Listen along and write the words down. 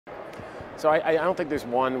So I don't think there's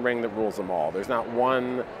one ring that rules them all. There's not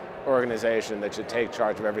one organization that should take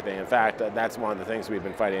charge of everything. In fact, that's one of the things we've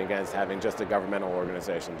been fighting against, having just a governmental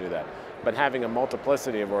organization do that. But having a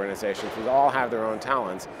multiplicity of organizations who all have their own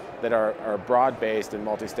talents that are broad-based and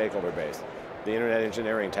multi-stakeholder based. The Internet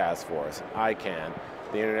Engineering Task Force, ICANN,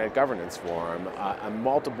 the Internet Governance Forum,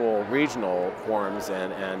 multiple regional forums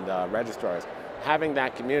and registrars. Having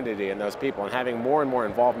that community and those people and having more and more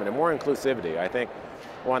involvement and more inclusivity. I think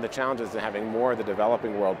one of the challenges is having more of the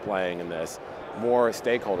developing world playing in this, more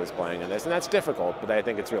stakeholders playing in this, and that's difficult, but I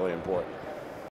think it's really important.